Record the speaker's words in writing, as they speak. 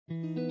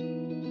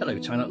Hello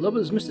tie knot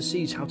lovers, Mr.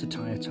 C's How to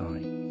Tie a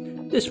Tie.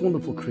 This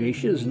wonderful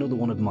creation is another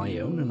one of my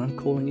own and I'm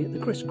calling it the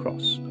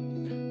Criss-Cross.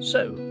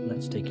 So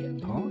let's take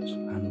it apart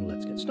and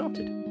let's get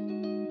started.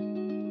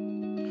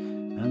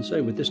 And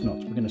so with this knot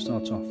we're going to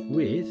start off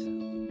with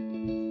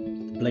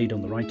the blade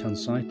on the right hand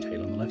side,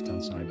 tail on the left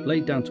hand side,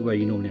 blade down to where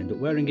you normally end up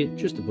wearing it,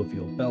 just above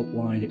your belt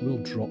line. It will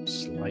drop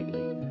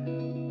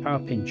slightly. Power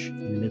pinch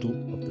in the middle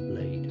of the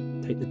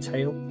blade. Take the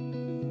tail,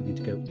 we need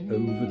to go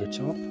over the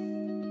top, we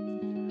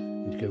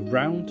need to go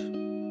round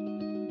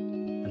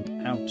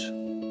and out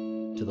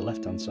to the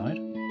left hand side,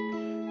 and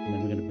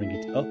then we're going to bring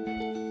it up,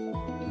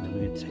 and then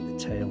we're going to take the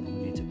tail and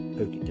we're going to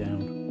poke it down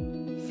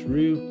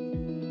through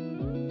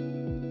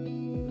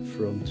the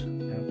front,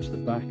 out to the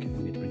back, and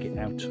we're going to bring it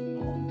out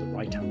on the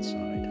right hand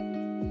side.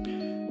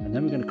 And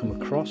then we're going to come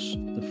across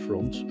the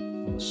front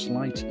on a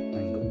slight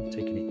angle,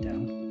 taking it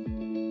down,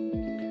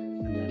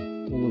 and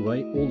then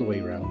all the way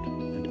around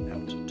and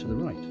out to the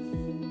right.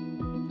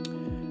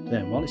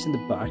 Then while it's in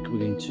the back, we're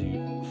going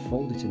to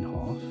fold it in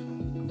half,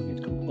 and we're going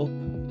to come up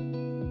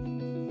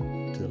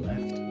to the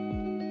left, and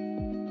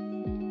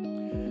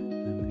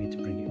then we're going to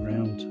bring it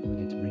round, and we're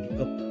going to bring it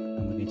up,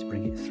 and we're going to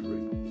bring it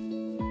through.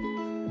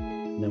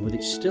 And then with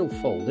it still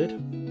folded,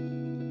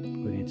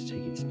 we're going to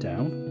take it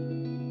down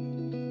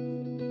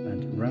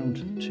and round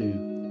to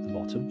the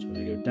bottom. So we're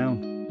going to go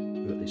down,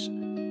 we've got these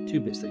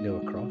two bits that go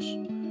across,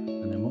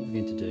 and then what we're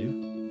going to do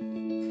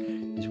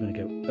is we're going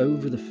to go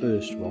over the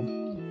first one,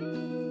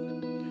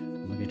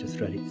 and we're going to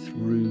thread it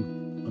through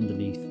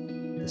underneath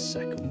the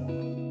second one.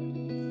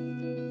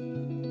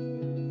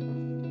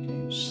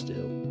 Okay,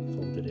 still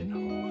folded in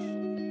half.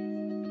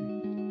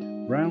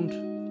 Okay. Round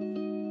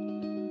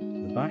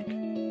the back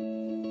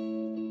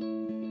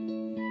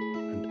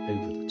and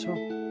over the top,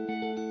 and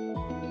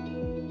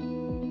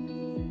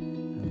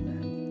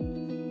then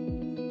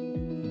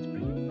let's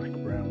bring it back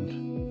round, and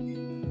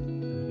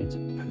we're going to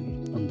poke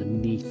it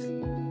underneath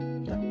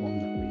that one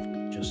that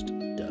we've just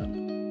done.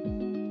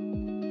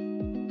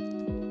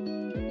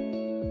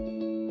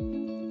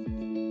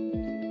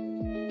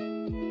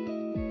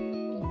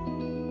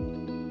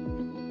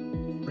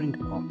 Bring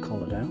our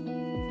collar down,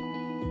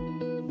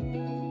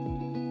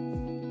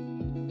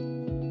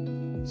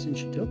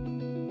 cinch it up,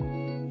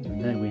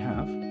 and there we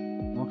have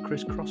our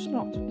criss-cross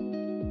knot.